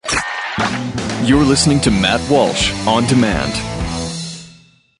You're listening to Matt Walsh On Demand.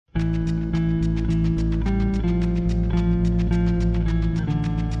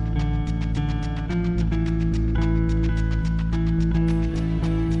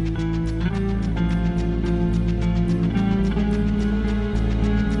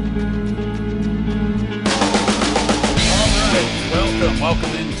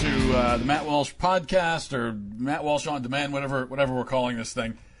 Welcome into the Matt Walsh podcast, or Matt Walsh On Demand, whatever we're calling this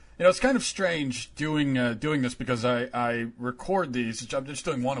thing. You know, it's kind of strange doing this because I record these. I'm just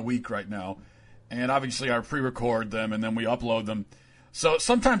doing one a week right now, and obviously I pre-record them and then we upload them. So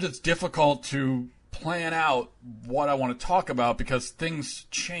sometimes it's difficult to plan out what I want to talk about because things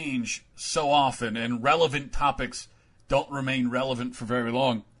change so often and relevant topics don't remain relevant for very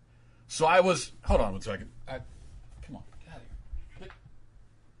long. So hold on one second. Come on, get out of here.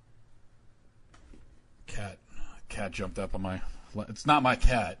 Cat jumped up on my. It's not my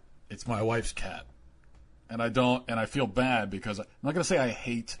cat. It's my wife's cat, and I feel bad because I'm not going to say I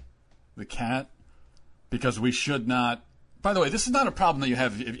hate the cat because we should not. By the way, this is not a problem that you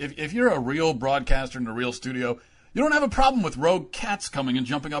have if you're a real broadcaster in a real studio. You don't have a problem with rogue cats coming and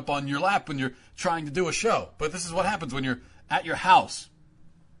jumping up on your lap when you're trying to do a show. But this is what happens when you're at your house.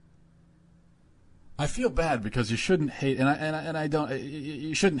 I feel bad because you shouldn't hate, and I don't.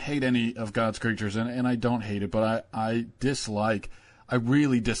 You shouldn't hate any of God's creatures, and I don't hate it, but I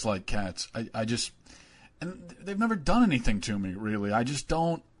really dislike cats. I just, and they've never done anything to me, really. I just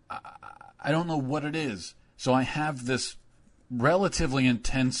don't. I don't know what it is. So I have this relatively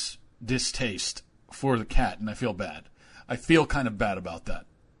intense distaste for the cat, and I feel bad. I feel kind of bad about that.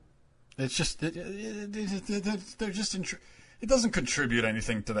 It's just they're just. It doesn't contribute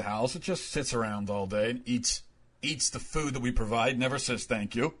anything to the house. It just sits around all day and eats the food that we provide, never says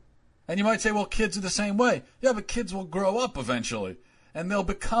thank you. And you might say, well, kids are the same way. Yeah, but kids will grow up eventually, and they'll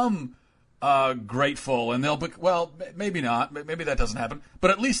become grateful, and well, maybe not. Maybe that doesn't happen. But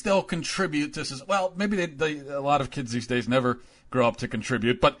at least they'll contribute to, well, maybe a lot of kids these days never grow up to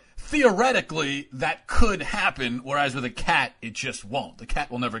contribute. But theoretically, that could happen, whereas with a cat, it just won't. The cat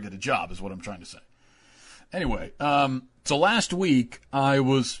will never get a job, is what I'm trying to say. Anyway, so last week I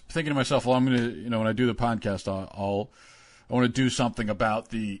was thinking to myself, well, I'm going to, when I do the podcast, I want to do something about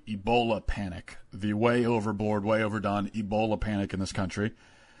the Ebola panic, the way overboard, way overdone Ebola panic in this country.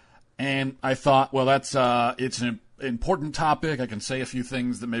 And I thought, well, it's an important topic. I can say a few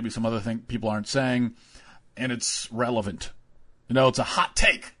things that maybe some other people aren't saying, and it's relevant. It's a hot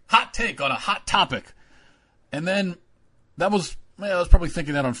take on a hot topic. And then I was probably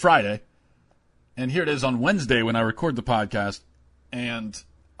thinking that on Friday. And here it is on Wednesday when I record the podcast, and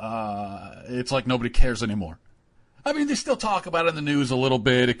it's like nobody cares anymore. I mean, they still talk about it in the news a little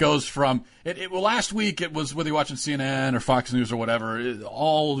bit. It goes from well, last week it was whether you're watching CNN or Fox News or whatever,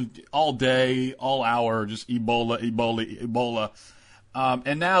 all day, all hour, just Ebola.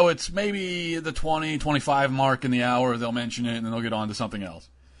 And now it's maybe the 20, 25 mark in the hour. They'll mention it and then they'll get on to something else.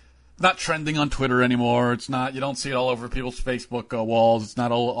 It's not trending on Twitter anymore. It's not. You don't see it all over people's Facebook walls. It's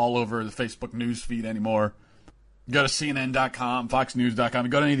not all over the Facebook news feed anymore. You go to CNN.com, FoxNews.com.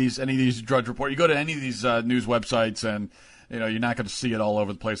 You go to any of these Drudge Report. You go to any of these news websites, and you're not going to see it all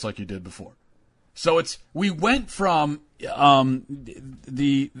over the place like you did before. So we went from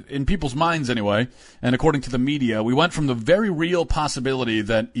in people's minds anyway, and according to the media, we went from the very real possibility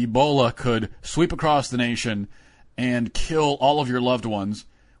that Ebola could sweep across the nation and kill all of your loved ones.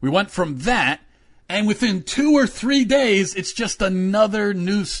 We went from that, and within 2 or 3 days, it's just another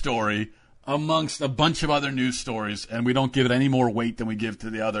news story amongst a bunch of other news stories, and we don't give it any more weight than we give to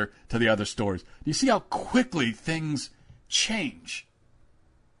the other stories. Do you see how quickly things change?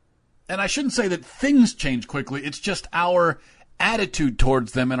 And I shouldn't say that things change quickly. It's just our attitude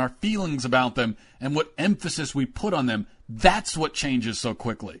towards them and our feelings about them and what emphasis we put on them. That's what changes so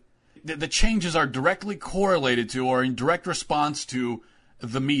quickly. The changes are directly correlated to or in direct response to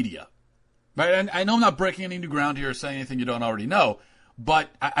the media. Right? And I know I'm not breaking any new ground here or saying anything you don't already know,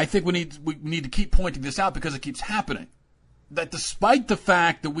 but I think we need to keep pointing this out because it keeps happening. That despite the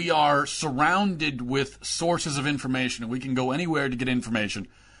fact that we are surrounded with sources of information and we can go anywhere to get information,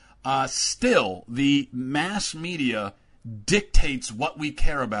 still the mass media dictates what we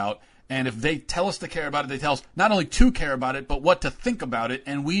care about. And if they tell us to care about it, they tell us not only to care about it, but what to think about it.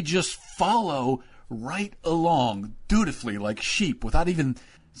 And we just follow right along dutifully like sheep without even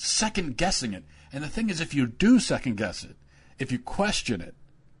second guessing it. And the thing is, if you do second guess it, if you question it,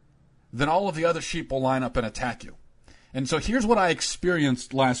 then all of the other sheep will line up and attack you. And so here's what I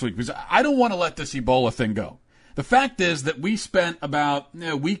experienced last week, because I don't want to let this Ebola thing go. The fact is that we spent about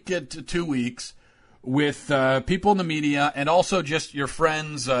a week to 2 weeks with people in the media and also just your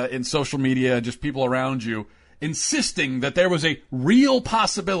friends in social media, just people around you, insisting that there was a real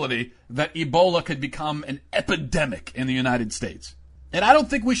possibility that Ebola could become an epidemic in the United States. And I don't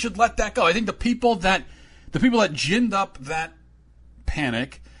think we should let that go. I think the people that ginned up that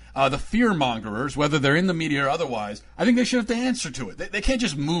panic, the fear-mongers, whether they're in the media or otherwise, I think they should have to answer to it. They can't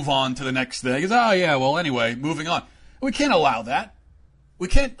just move on to the next thing. It's, oh, yeah, well, anyway, moving on. We can't allow that. We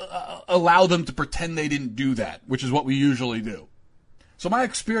can't allow them to pretend they didn't do that, which is what we usually do. So my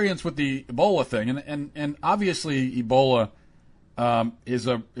experience with the Ebola thing, and obviously Ebola is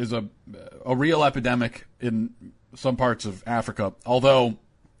a real epidemic in some parts of Africa. Although,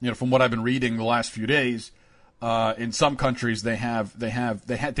 from what I've been reading the last few days, in some countries they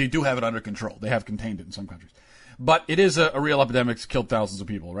do have it under control. They have contained it in some countries, but it is a real epidemic. It's killed thousands of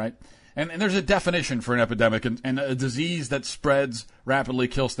people, right? And there's a definition for an epidemic, and a disease that spreads rapidly,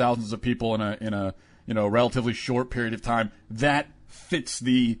 kills thousands of people in a relatively short period of time. That fits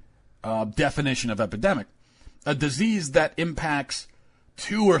the definition of epidemic. A disease that impacts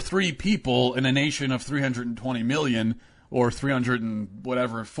 2 or 3 people in a nation of 320 million or 300 and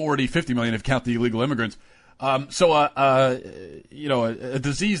whatever 50 million if you count the illegal immigrants. So a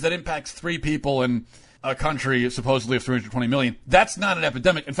disease that impacts 3 people in a country supposedly of 320 million, that's not an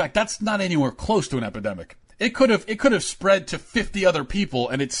epidemic. In fact, that's not anywhere close to an epidemic. It could have spread to 50 other people,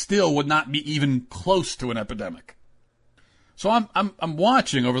 and it still would not be even close to an epidemic. So I'm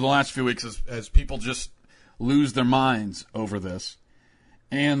watching over the last few weeks as people just lose their minds over this,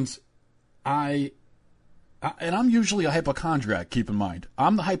 and I'm usually a hypochondriac. Keep in mind,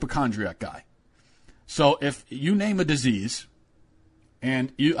 I'm the hypochondriac guy. So if you name a disease,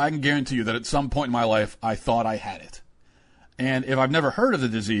 and I can guarantee you that at some point in my life I thought I had it. And if I've never heard of the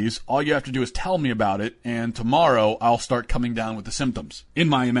disease, all you have to do is tell me about it, and tomorrow I'll start coming down with the symptoms, in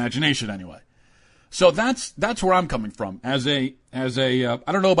my imagination anyway. So that's where I'm coming from. As a I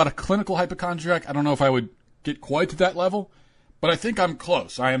don't know about a clinical hypochondriac. I don't know if I would get quite to that level, but I think I'm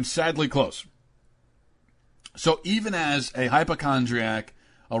close. I am sadly close. So even as a hypochondriac,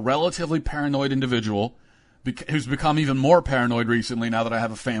 a relatively paranoid individual who's become even more paranoid recently now that I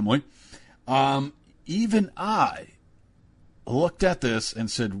have a family, even I looked at this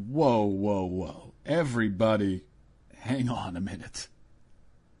and said, whoa, everybody, hang on a minute.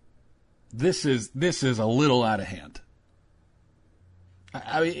 This is a little out of hand.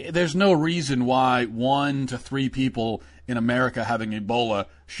 I mean, there's no reason why 1 to 3 people in America having Ebola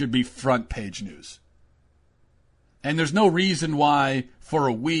should be front page news. And there's no reason why for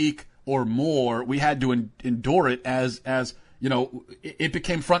a week or more we had to endure it as it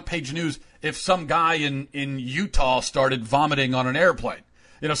became front page news if some guy in Utah started vomiting on an airplane.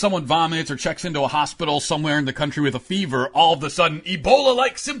 Someone vomits or checks into a hospital somewhere in the country with a fever, all of a sudden,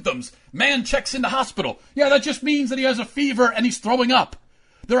 Ebola-like symptoms. Man checks into hospital. Yeah, that just means that he has a fever and he's throwing up.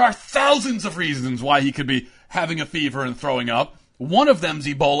 There are thousands of reasons why he could be having a fever and throwing up. One of them's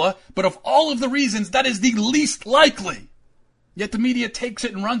Ebola, but of all of the reasons, that is the least likely. Yet the media takes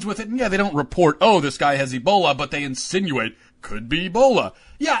it and runs with it, and yeah, they don't report, oh, this guy has Ebola, but they insinuate, could be Ebola.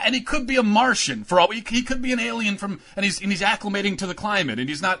 Yeah, and he could be a Martian for all he could be an alien and he's acclimating to the climate, and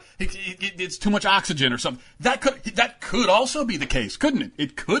he's not. It's too much oxygen or something. That could also be the case, couldn't it?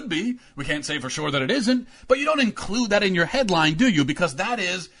 It could be. We can't say for sure that it isn't, but you don't include that in your headline, do you? Because that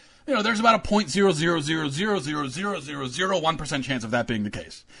is, there's about a 0.000000001% chance of that being the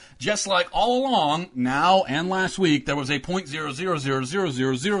case. Just like all along, now and last week, there was a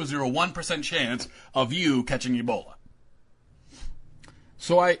 0.0000001% chance of you catching Ebola.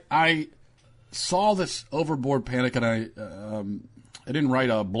 So I saw this overboard panic, and I didn't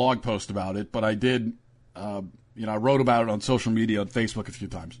write a blog post about it, but I did. I wrote about it on social media, on Facebook a few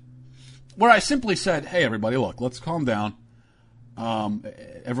times, where I simply said, "Hey, everybody, look, let's calm down.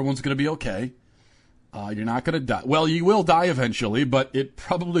 Everyone's going to be okay. You're not going to die. Well, you will die eventually, but it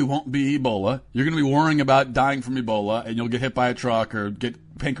probably won't be Ebola. You're going to be worrying about dying from Ebola, and you'll get hit by a truck or get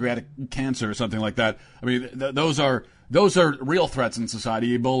pancreatic cancer or something like that. I mean, those are real threats in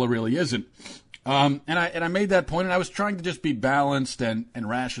society. Ebola really isn't." And I made that point, and I was trying to just be balanced and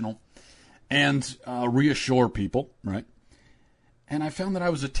rational and reassure people, right? And I found that I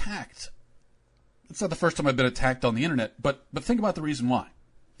was attacked. It's not the first time I've been attacked on the internet, but think about the reason why.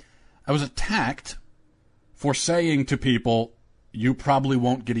 I was attacked for saying to people, you probably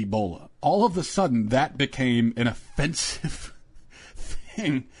won't get Ebola. All of a sudden, that became an offensive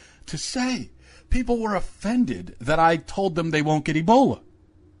thing to say. People were offended that I told them they won't get Ebola.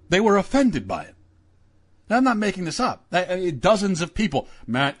 They were offended by it. I'm not making this up. Dozens of people.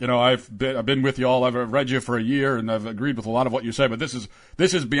 Matt, I've been with you all. I've read you for a year, and I've agreed with a lot of what you say. But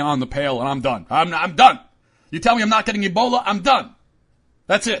this is beyond the pale, and I'm done. I'm done. You tell me I'm not getting Ebola, I'm done.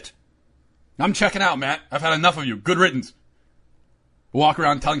 That's it. I'm checking out, Matt. I've had enough of you. Good riddance. Walk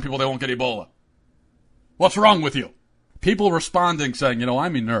around telling people they won't get Ebola. What's wrong with you? People responding saying,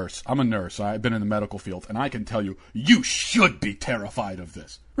 I'm a nurse. I'm a nurse. I've been in the medical field, and I can tell you, you should be terrified of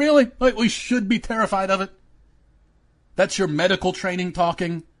this. Really? Like, we should be terrified of it? That's your medical training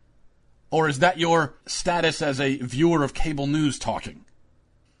talking? Or is that your status as a viewer of cable news talking?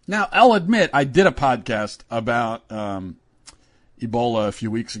 Now, I'll admit, I did a podcast about Ebola a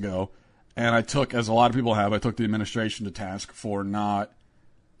few weeks ago, and I took, as a lot of people have, I took the administration to task for not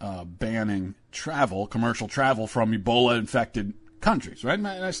banning travel, commercial travel from Ebola-infected countries, right? And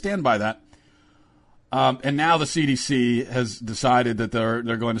I stand by that. And now the CDC has decided that they're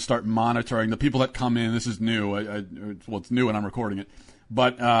going to start monitoring the people that come in. This is new. It's new and I'm recording it.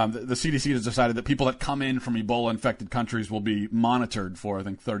 But the CDC has decided that people that come in from Ebola-infected countries will be monitored for, I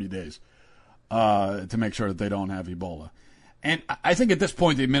think, 30 days to make sure that they don't have Ebola. And I think at this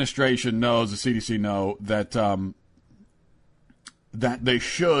point the administration knows, the CDC know, that that they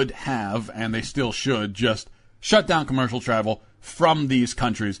should have, and they still should, just shut down commercial travel from these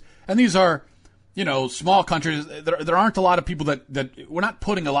countries. And these are, small countries. There aren't a lot of people that we're not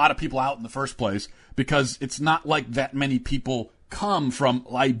putting a lot of people out in the first place, because it's not like that many people come from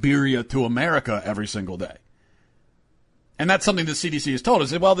Liberia to America every single day. And that's something the CDC has told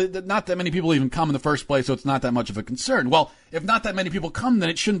us. Well, not that many people even come in the first place, so it's not that much of a concern. Well, if not that many people come, then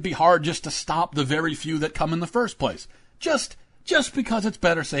it shouldn't be hard just to stop the very few that come in the first place. Just because it's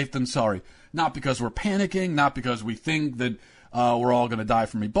better safe than sorry. Not because we're panicking, not because we think that we're all going to die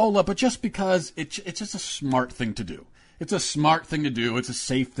from Ebola, but just because it's just a smart thing to do. It's a smart thing to do. It's a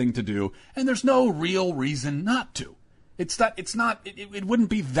safe thing to do. And there's no real reason not to. It wouldn't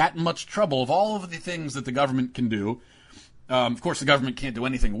be that much trouble. Of all of the things that the government can do, of course the government can't do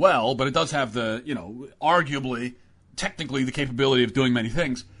anything well, but it does have the, arguably, technically the capability of doing many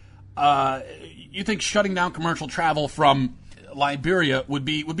things. You think shutting down commercial travel from Liberia would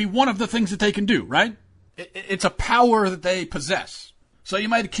be one of the things that they can do, right? It's a power that they possess. So you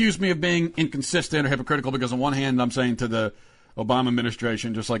might accuse me of being inconsistent or hypocritical because on one hand I'm saying to the Obama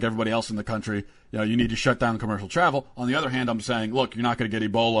administration, just like everybody else in the country, you need to shut down commercial travel. On the other hand, I'm saying, look, you're not going to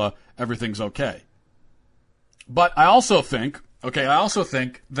get Ebola. Everything's okay. But I also think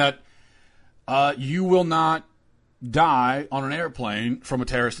that you will not die on an airplane from a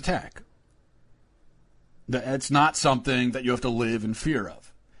terrorist attack. It's not something that you have to live in fear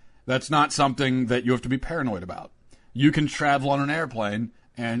of. That's not something that you have to be paranoid about. You can travel on an airplane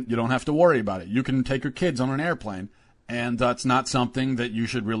and you don't have to worry about it. You can take your kids on an airplane, and that's not something that you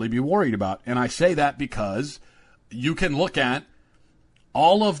should really be worried about. And I say that because you can look at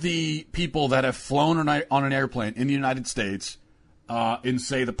all of the people that have flown on an airplane in the United States in,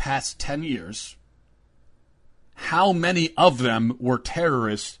 say, the past 10 years. How many of them were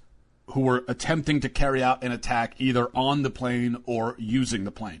terrorists who were attempting to carry out an attack either on the plane or using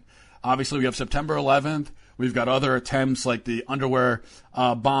the plane? Obviously, we have September 11th. We've got other attempts like the underwear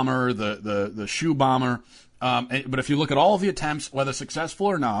bomber, the shoe bomber. But if you look at all of the attempts, whether successful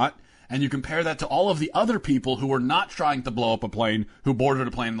or not, and you compare that to all of the other people who were not trying to blow up a plane, who boarded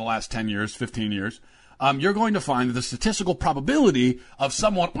a plane in the last 10 years, 15 years, you're going to find that the statistical probability of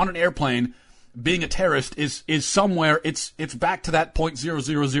someone on an airplane being a terrorist is somewhere, it's back to that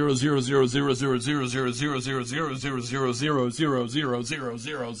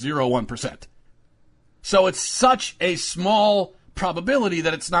 0.0000000000000000000000001%. So it's such a small probability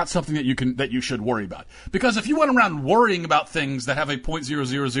that it's not something that you should worry about. Because if you went around worrying about things that have a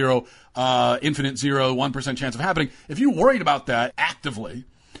 0.000 infinite 1% chance of happening, if you worried about that actively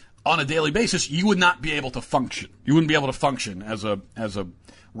on a daily basis, you would not be able to function. You wouldn't be able to function as a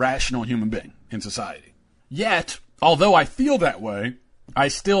rational human being in society. Yet, although I feel that way, I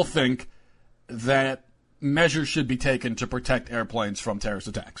still think that measures should be taken to protect airplanes from terrorist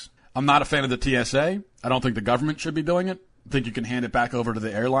attacks. I'm not a fan of the TSA. I don't think the government should be doing it. I think you can hand it back over to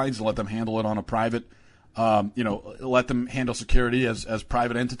the airlines and let them handle it on a private, let them handle security as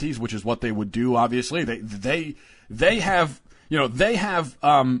private entities, which is what they would do. Obviously, they have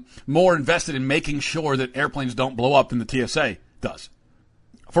more invested in making sure that airplanes don't blow up than the TSA does.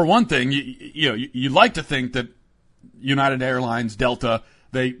 For one thing, you'd like to think that United Airlines, Delta,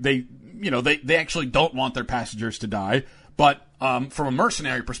 they actually don't want their passengers to die. But from a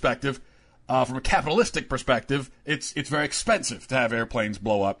mercenary perspective, from a capitalistic perspective, it's very expensive to have airplanes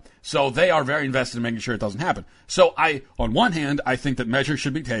blow up. So they are very invested in making sure it doesn't happen. So on one hand, I think that measures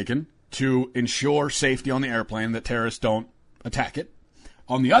should be taken to ensure safety on the airplane, that terrorists don't attack it.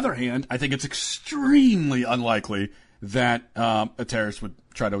 On the other hand, I think it's extremely unlikely that a terrorist would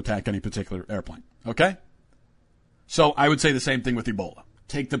try to attack any particular airplane. Okay? So I would say the same thing with Ebola.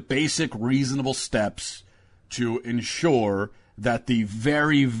 Take the basic reasonable steps to ensure that the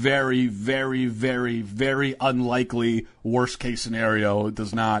very, very, very, very, very unlikely worst case scenario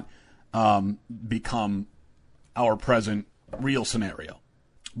does not become our present real scenario.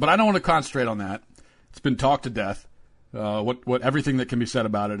 But I don't want to concentrate on that. It's been talked to death. What everything that can be said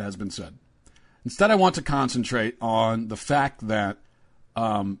about it has been said. Instead, I want to concentrate on the fact that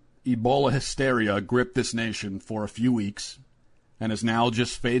Ebola hysteria gripped this nation for a few weeks and is now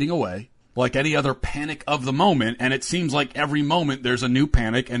just fading away like any other panic of the moment. And it seems like every moment there's a new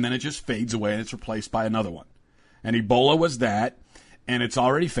panic, and then it just fades away and it's replaced by another one. And Ebola was that, and it's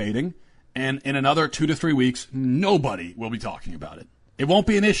already fading. And in another 2 to 3 weeks, nobody will be talking about it. It won't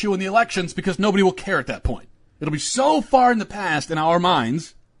be an issue in the elections because nobody will care at that point. It'll be so far in the past in our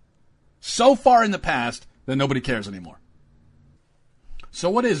minds, so far in the past that nobody cares anymore. So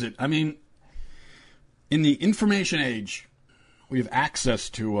what is it? I mean, in the information age, we have access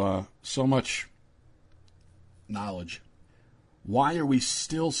to so much knowledge. Why are we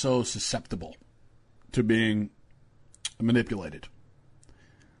still so susceptible to being manipulated?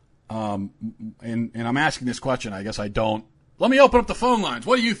 And I'm asking this question. I guess I don't. Let me open up the phone lines.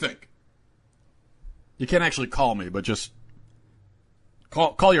 What do you think? You can't actually call me, but just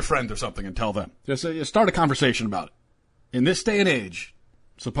call your friend or something and tell them. Just start a conversation about it. In this day and age,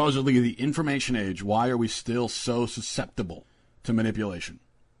 supposedly the information age, why are we still so susceptible to manipulation?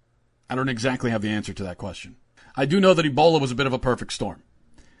 I don't exactly have the answer to that question. I do know that Ebola was a bit of a perfect storm.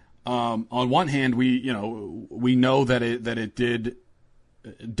 On one hand, we know that it did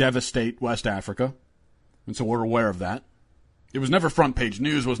devastate West Africa, and so we're aware of that. It was never front page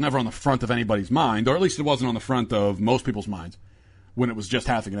news, was never on the front of anybody's mind, or at least it wasn't on the front of most people's minds when it was just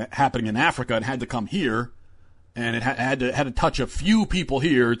happening in Africa. It had to come here, and it had to touch a few people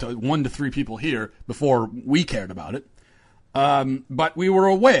here, to 1 to 3 people here, before we cared about it. But we were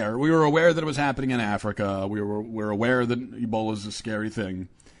aware. We were aware that it was happening in Africa. We were aware that Ebola is a scary thing.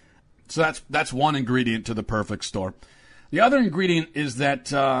 So that's one ingredient to the perfect storm. The other ingredient is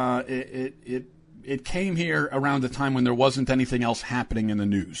that it came here around the time when there wasn't anything else happening in the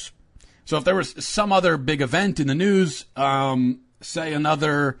news. So if there was some other big event in the news, say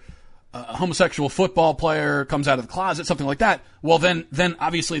another homosexual football player comes out of the closet, something like that, well, then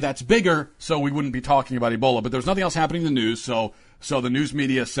obviously that's bigger, so we wouldn't be talking about Ebola. But there's nothing else happening in the news, so the news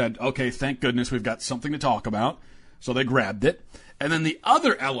media said, okay, thank goodness we've got something to talk about. So they grabbed it. And then the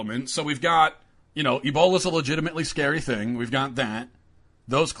other element, so we've got, Ebola's a legitimately scary thing. We've got that.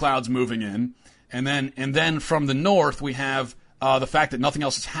 Those clouds moving in. And then from the north, we have the fact that nothing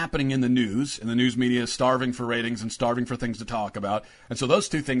else is happening in the news, and the news media is starving for ratings and starving for things to talk about. And so those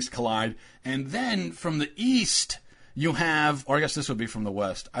two things collide. And then from the east, you have, or I guess this would be from the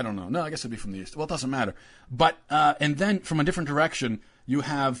west. I don't know. No, I guess it'd be from the east. Well, it doesn't matter. But and then from a different direction, you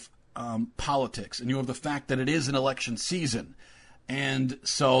have politics, and you have the fact that it is an election season. And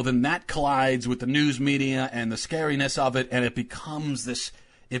so then that collides with the news media and the scariness of it, and it becomes this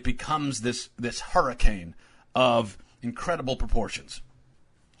hurricane of incredible proportions.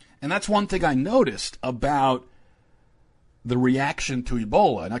 And that's one thing I noticed about the reaction to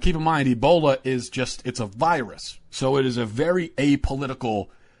Ebola. Now keep in mind, Ebola is it's a virus. So it is a very apolitical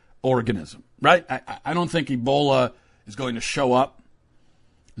organism, right? I don't think Ebola is going to show up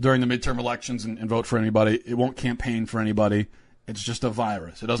during the midterm elections and vote for anybody. It won't campaign for anybody. It's just a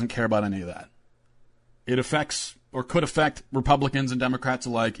virus. It doesn't care about any of that. It affects, or could affect, Republicans and Democrats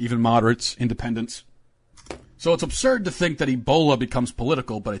alike, even moderates, independents. So it's absurd to think that Ebola becomes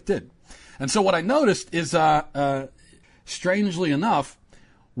political, but it did. And so what I noticed is, strangely enough,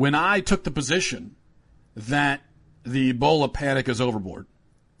 when I took the position that the Ebola panic is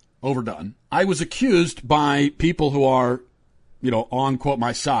overdone, I was accused by people who are, on, quote,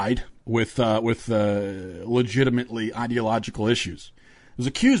 my side with legitimately ideological issues. I was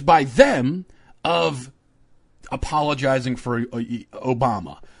accused by them of apologizing for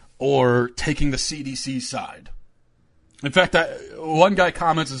Obama or taking the CDC side. In fact, one guy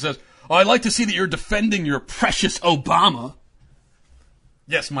comments and says, "Oh, I'd like to see that you're defending your precious Obama."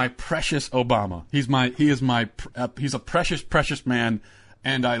 Yes, my precious Obama. He's a precious, precious man,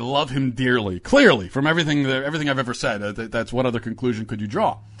 and I love him dearly. Clearly, from everything I've ever said, that's what other conclusion could you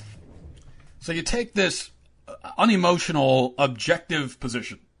draw? So you take this unemotional, objective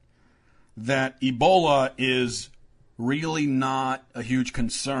position that Ebola is really not a huge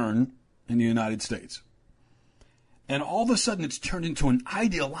concern in the United States. And all of a sudden it's turned into an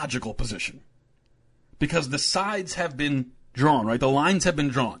ideological position. Because the sides have been drawn, right? The lines have been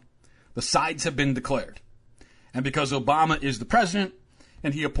drawn. The sides have been declared. And because Obama is the president,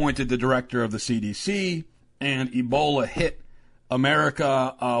 and he appointed the director of the CDC, and Ebola hit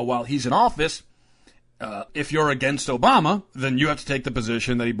America while he's in office, if you're against Obama, then you have to take the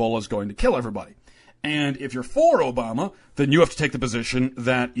position that Ebola is going to kill everybody. And if you're for Obama, then you have to take the position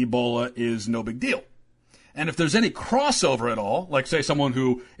that Ebola is no big deal. And if there's any crossover at all, like say someone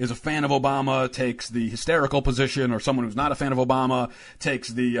who is a fan of Obama takes the hysterical position, or someone who's not a fan of Obama takes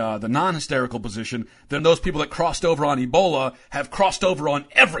the non-hysterical position, then those people that crossed over on Ebola have crossed over on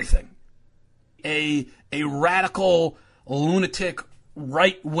everything. A radical, lunatic,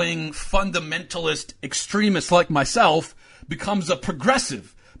 right-wing, fundamentalist extremist like myself becomes a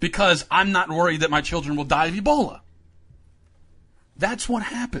progressive because I'm not worried that my children will die of Ebola. That's what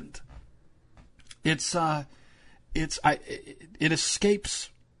happened. It escapes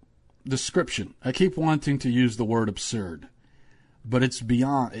description. I keep wanting to use the word absurd, but it's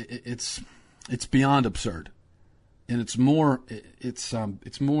beyond absurd, and it's more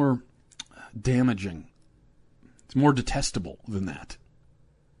damaging. It's more detestable than that.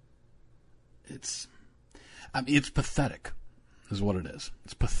 It's pathetic, is what it is.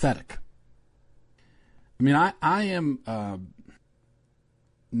 It's pathetic. I mean, I am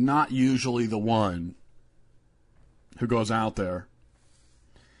not usually the one who goes out there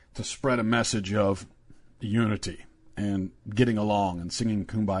to spread a message of unity and getting along and singing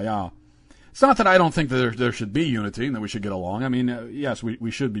Kumbaya. It's not that I don't think that there should be unity and that we should get along. I mean, yes,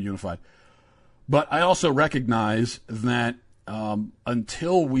 we should be unified. But I also recognize that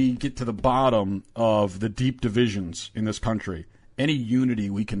until we get to the bottom of the deep divisions in this country, any unity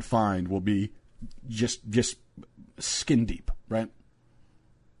we can find will be just skin deep, right?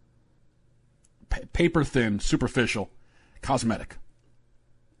 Paper thin, superficial, cosmetic.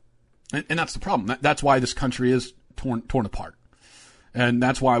 And that's the problem. That's why this country is torn apart. And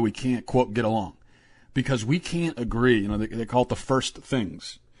that's why we can't, quote, get along. Because we can't agree, they call it the first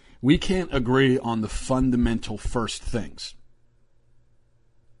things. We can't agree on the fundamental first things.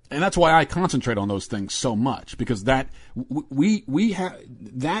 And that's why I concentrate on those things so much, because that's what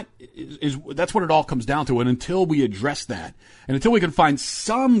it all comes down to. And until we address that, and until we can find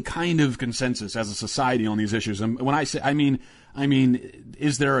some kind of consensus as a society on these issues, and when I say, I mean,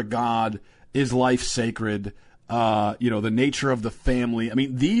 is there a God? Is life sacred? The nature of the family. I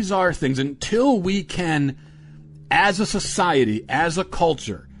mean, these are things, until we can, as a society, as a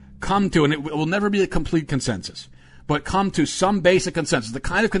culture, come to, and it will never be a complete consensus, but come to some basic consensus, the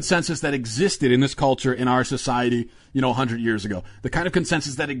kind of consensus that existed in this culture, in our society, 100 years ago, the kind of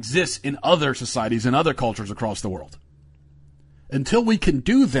consensus that exists in other societies and other cultures across the world. Until we can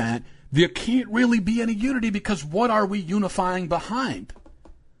do that, there can't really be any unity, because what are we unifying behind?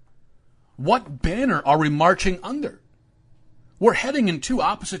 What banner are we marching under? We're heading in two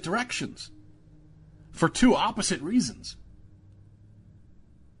opposite directions for two opposite reasons.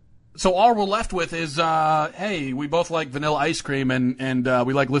 So all we're left with is, hey, we both like vanilla ice cream and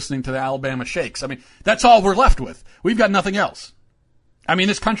we like listening to the Alabama Shakes. I mean, that's all we're left with. We've got nothing else. I mean,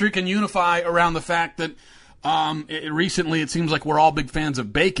 this country can unify around the fact that recently it seems like we're all big fans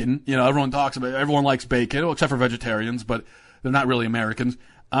of bacon. Everyone likes bacon, well, except for vegetarians, but they're not really Americans.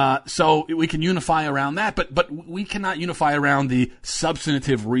 So we can unify around that, but we cannot unify around the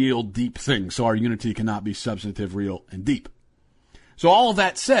substantive, real, deep things. So our unity cannot be substantive, real, and deep. So all of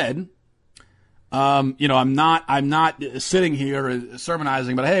that said, I'm not sitting here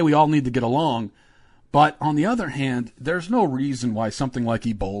sermonizing, but hey, we all need to get along. But on the other hand, there's no reason why something like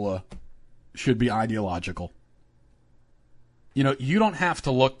Ebola should be ideological. You don't have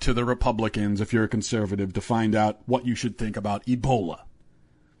to look to the Republicans if you're a conservative to find out what you should think about Ebola.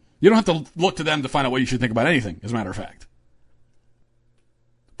 You don't have to look to them to find out what you should think about anything, as a matter of fact.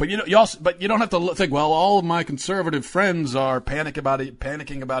 But you don't have to think, well, all of my conservative friends are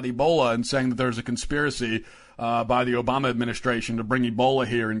panicking about Ebola and saying that there's a conspiracy by the Obama administration to bring Ebola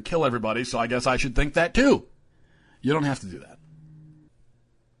here and kill everybody, so I guess I should think that too. You don't have to do that.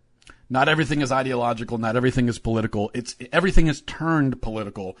 Not everything is ideological. Not everything is political. Everything is turned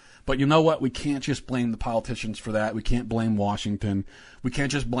political. But you know what? We can't just blame the politicians for that. We can't blame Washington. We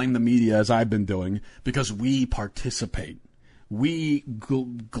can't just blame the media, as I've been doing, because we participate. We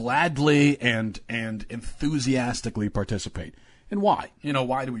gladly and enthusiastically participate. And why?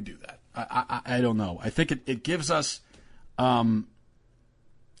 Why do we do that? I don't know. I think it gives us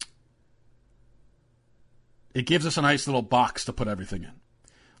it gives us a nice little box to put everything in.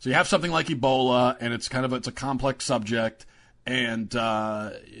 So you have something like Ebola, and it's a complex subject, and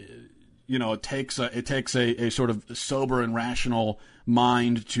it takes a sort of sober and rational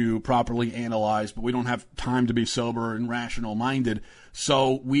mind to properly analyze, but we don't have time to be sober and rational minded.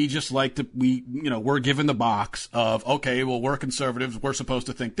 So we just like to, we're given the box of, okay, well, we're conservatives. We're supposed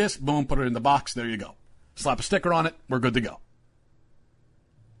to think this. Boom, put it in the box. There you go. Slap a sticker on it. We're good to go.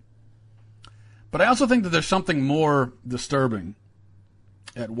 But I also think that there's something more disturbing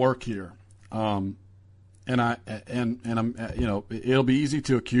at work here. And I'm, it'll be easy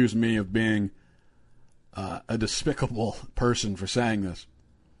to accuse me of being a despicable person for saying this.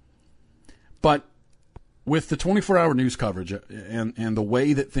 But with the 24-hour news coverage and the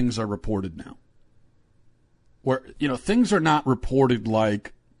way that things are reported now, where, things are not reported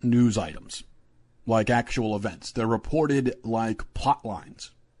like news items, like actual events. They're reported like plot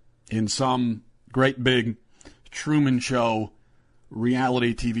lines in some great big Truman Show,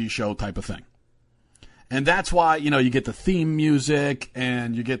 reality TV show type of thing. And that's why, you get the theme music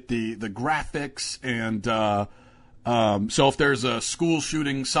and you get the graphics. And so if there's a school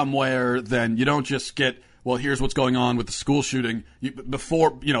shooting somewhere, then you don't just get, well, here's what's going on with the school shooting.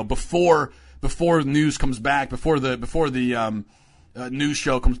 Before the news comes back, before the news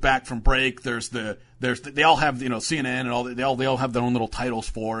show comes back from break, they all have, CNN and all, they all have their own little titles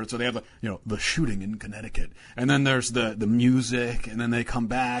for it. So they have the shooting in Connecticut, and then there's the music, and then they come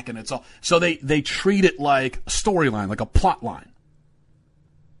back, and it's all, so they treat it like a storyline, like a plot line.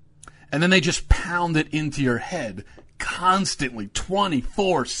 And then they just pound it into your head constantly,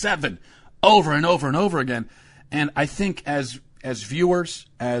 24/7, over and over and over again. And I think as viewers,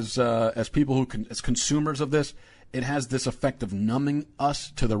 as people as consumers of this, it has this effect of numbing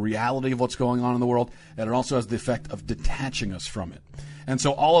us to the reality of what's going on in the world, and it also has the effect of detaching us from it. And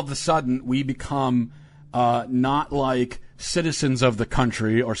so all of a sudden, we become not like citizens of the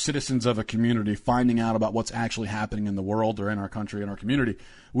country or citizens of a community finding out about what's actually happening in the world or in our country, in our community.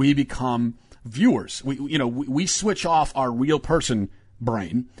 We become viewers. We switch off our real person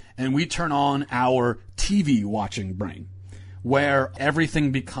brain, and we turn on our TV watching brain, where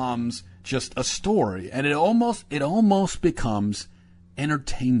everything becomes just a story, and it almost becomes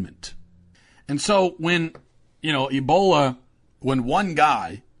entertainment. And so when, Ebola, when one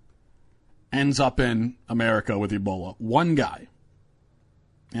guy ends up in America with Ebola, one guy,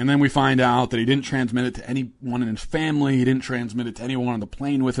 and then we find out that he didn't transmit it to anyone in his family, he didn't transmit it to anyone on the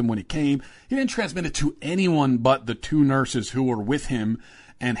plane with him when he came, he didn't transmit it to anyone but the two nurses who were with him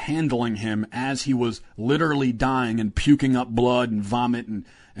and handling him as he was literally dying and puking up blood and vomit and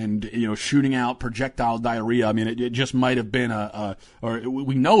shooting out projectile diarrhea. I mean, it just might have been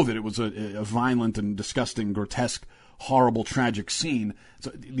we know that it was a violent and disgusting, grotesque, horrible, tragic scene. So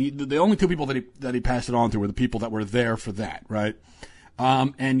the only two people that he passed it on to were the people that were there for that, right?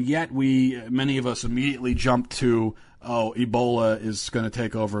 And yet many of us immediately jumped to, Ebola is going to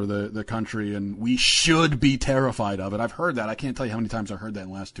take over the country, and we should be terrified of it. I've heard that. I can't tell you how many times I've heard that in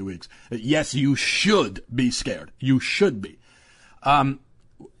the last 2 weeks. Yes, you should be scared. You should be. And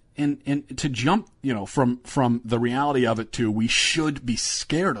to jump, from the reality of it to we should be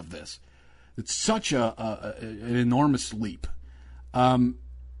scared of this, it's such an enormous leap.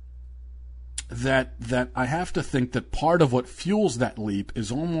 That I have to think that part of what fuels that leap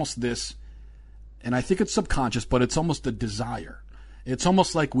is almost this, and I think it's subconscious, but it's almost a desire. It's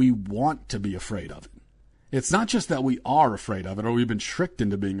almost like we want to be afraid of it. It's not just that we are afraid of it or we've been tricked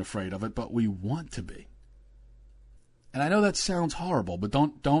into being afraid of it, but we want to be. And I know that sounds horrible, but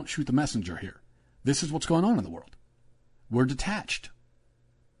don't shoot the messenger here. This is what's going on in the world. We're detached.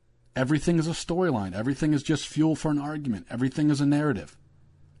 Everything is a storyline. Everything is just fuel for an argument. Everything is a narrative.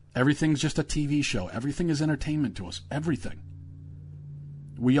 Everything's just a TV show. Everything is entertainment to us. Everything.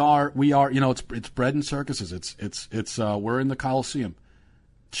 We are. It's bread and circuses. It's we're in the Coliseum,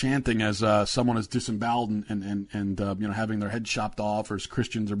 chanting as someone is disemboweled and having their head chopped off, or as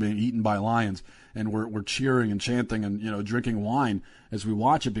Christians are being eaten by lions, and we're cheering and chanting and drinking wine as we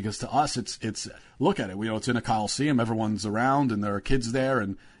watch it, because to us it's look at it, it's in a Coliseum, everyone's around, and there are kids there,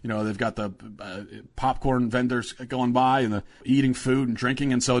 and they've got the popcorn vendors going by and the eating food and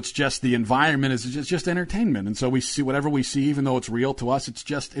drinking, and so it's just the environment is just entertainment, and so we see whatever we see, even though it's real to us,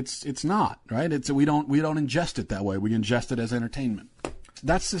 it's not right. We don't ingest it that way. We ingest it as entertainment.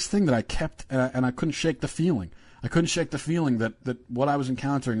 That's this thing that I kept, and I couldn't shake the feeling. I couldn't shake the feeling that what I was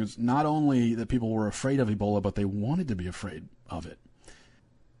encountering was not only that people were afraid of Ebola, but they wanted to be afraid of it.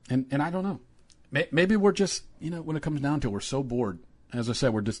 And I don't know. Maybe we're just, when it comes down to it, we're so bored. As I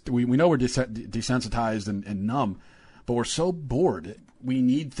said, we know we're desensitized and numb, but we're so bored. We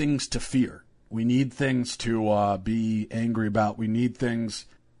need things to fear. We need things to be angry about. We need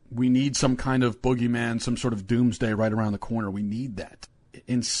some kind of boogeyman, some sort of doomsday right around the corner. We need that.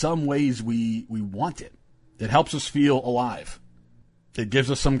 in some ways we want it. It helps us feel alive. It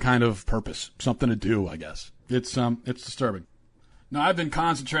gives us some kind of purpose, something to do, I guess. It's disturbing. Now, I've been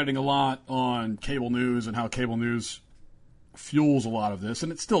concentrating a lot on cable news and how cable news fuels a lot of this,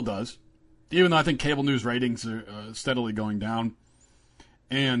 and it still does. Even though I think cable news ratings are steadily going down.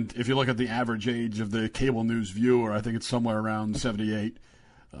 And if you look at the average age of the cable news viewer, I think it's somewhere around 78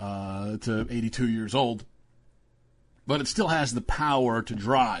 to 82 years old. But it still has the power to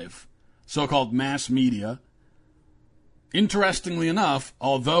drive so-called mass media. Interestingly enough,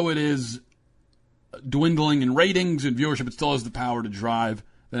 although it is dwindling in ratings and viewership, it still has the power to drive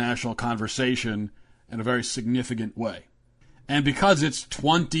the national conversation in a very significant way. And because it's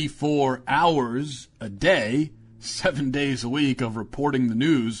 24 hours a day, 7 days a week of reporting the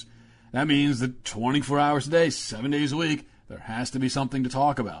news, that means that 24 hours a day, 7 days a week, there has to be something to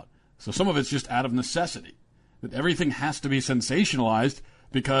talk about. So some of it's just out of necessity, that everything has to be sensationalized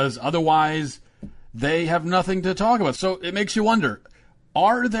because otherwise they have nothing to talk about. So it makes you wonder,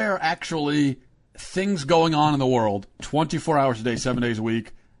 are there actually things going on in the world 24 hours a day, 7 days a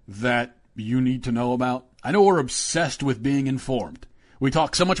week that you need to know about? I know we're obsessed with being informed. We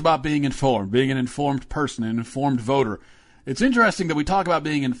talk so much about being informed, being an informed person, an informed voter. It's interesting that we talk about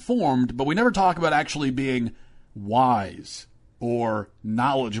being informed, but we never talk about actually being wise or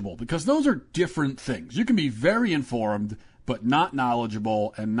knowledgeable, because those are different things. You can be very informed, but not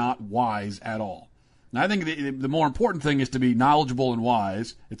knowledgeable and not wise at all. And I think the more important thing is to be knowledgeable and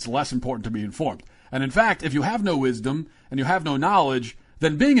wise. It's less important to be informed. And in fact, if you have no wisdom and you have no knowledge,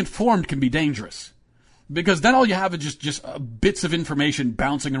 then being informed can be dangerous. Because then all you have is just bits of information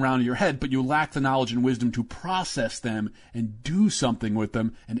bouncing around in your head, but you lack the knowledge and wisdom to process them and do something with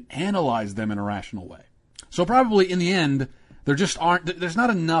them and analyze them in a rational way. So probably in the end, there's not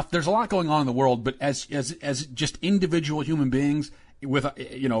enough, there's a lot going on in the world, but as just individual human beings with,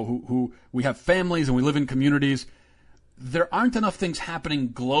 who we have families and we live in communities, there aren't enough things happening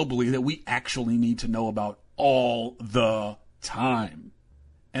globally that we actually need to know about all the time.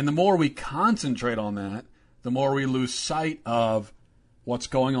 And the more we concentrate on that, the more we lose sight of what's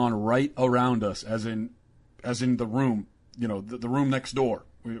going on right around us, as in the room, the room next door,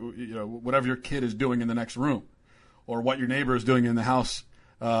 whatever your kid is doing in the next room, or what your neighbor is doing in the house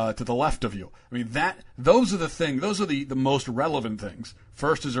to the left of you. I mean, those are the things. Those are the most relevant things.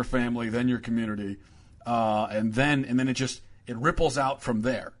 First is your family, then your community, and then it ripples out from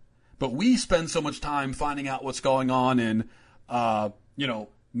there. But we spend so much time finding out what's going on in,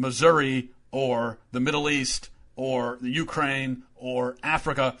 Missouri or the Middle East or the Ukraine or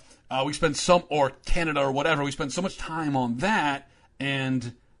Africa. Or Canada or whatever. We spend so much time on that,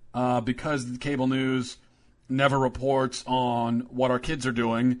 and because the cable news never reports on what our kids are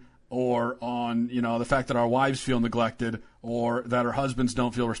doing, or on the fact that our wives feel neglected, or that our husbands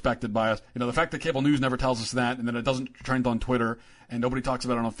don't feel respected by us. The fact that cable news never tells us that, and that it doesn't trend on Twitter, and nobody talks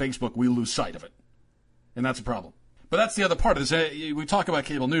about it on Facebook, we lose sight of it, and that's a problem. But that's the other part of this. We talk about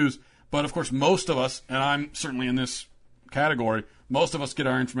cable news, but of course most of us, and I'm certainly in this category, most of us get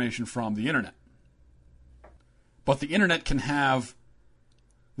our information from the internet. But the internet can have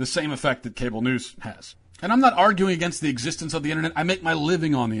the same effect that cable news has. And I'm not arguing against the existence of the internet. I make my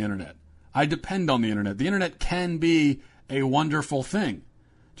living on the internet. I depend on the internet. The internet can be a wonderful thing.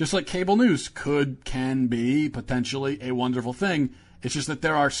 Just like cable news can be potentially a wonderful thing. It's just that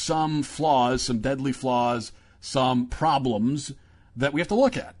there are some flaws, some deadly flaws, some problems that we have to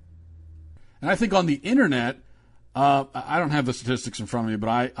look at. And I think on the internet, I don't have the statistics in front of me,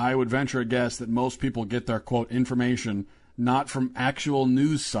 but I would venture a guess that most people get their, quote, information not from actual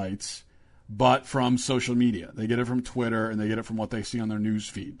news sites, but from social media. They get it from Twitter, and they get it from what they see on their news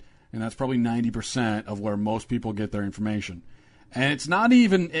feed. And that's probably 90% of where most people get their information. And it's not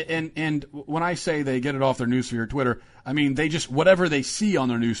even, and when I say they get it off their newsfeed or Twitter, I mean they just, whatever they see on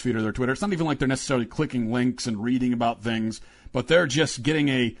their newsfeed or their Twitter, it's not even like they're necessarily clicking links and reading about things, but they're just getting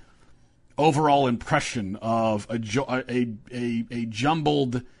a overall impression of a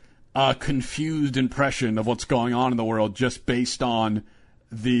jumbled, confused impression of what's going on in the world just based on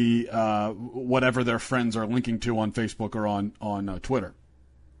the whatever their friends are linking to on Facebook or on Twitter.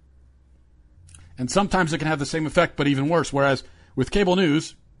 And sometimes it can have the same effect, but even worse. Whereas with cable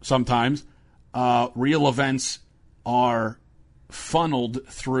news, sometimes real events are funneled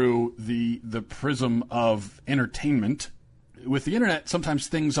through the prism of entertainment. With the internet, sometimes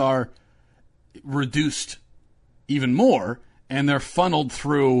things are reduced even more, and they're funneled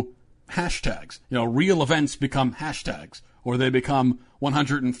through hashtags. Real events become hashtags, or they become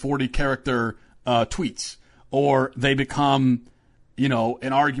 140 character tweets, or they become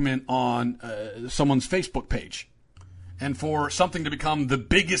an argument on someone's Facebook page. and for something to become the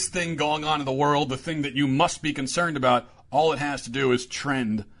biggest thing going on in the world, the thing that you must be concerned about, all it has to do is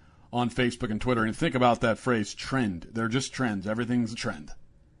trend on Facebook and Twitter. And think about that phrase, trend. They're just trends. Everything's a trend.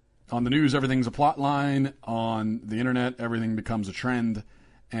 On the news, everything's a plot line. On the internet, everything becomes a trend,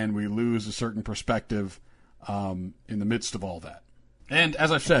 and we lose a certain perspective in the midst of all that. And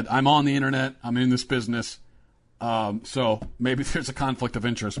as I've said, I'm on the internet. I'm in this business. So maybe there's a conflict of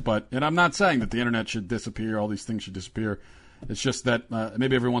interest, and I'm not saying that the internet should disappear, all these things should disappear. It's just that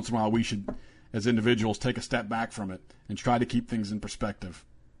maybe every once in a while we should, as individuals, take a step back from it and try to keep things in perspective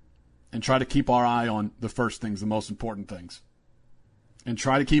and try to keep our eye on the first things, the most important things. And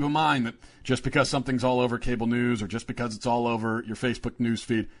try to keep in mind that just because something's all over cable news or just because it's all over your Facebook news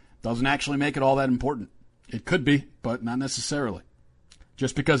feed doesn't actually make it all that important. It could be, but not necessarily.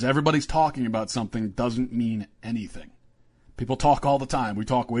 Just because everybody's talking about something doesn't mean anything. People talk all the time. We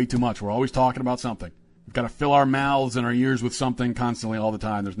talk way too much. We're always talking about something. We've got to fill our mouths and our ears with something constantly all the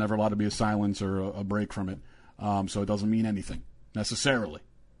time. There's never allowed to be a silence or a break from it. So it doesn't mean anything necessarily.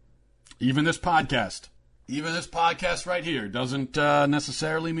 Even this podcast right here doesn't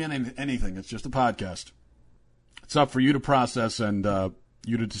necessarily mean anything. It's just a podcast. It's up for you to process and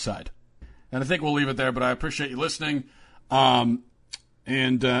you to decide. And I think we'll leave it there, but I appreciate you listening.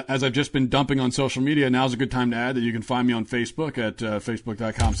 And as I've just been dumping on social media, now's a good time to add that you can find me on Facebook at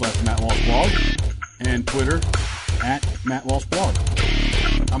facebook.com/MattWalshBlog and Twitter at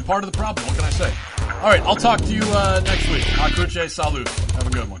MattWalshBlog. I'm part of the problem. What can I say? All right, I'll talk to you next week. Akruche, salut. Have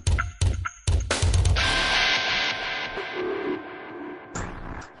a good one.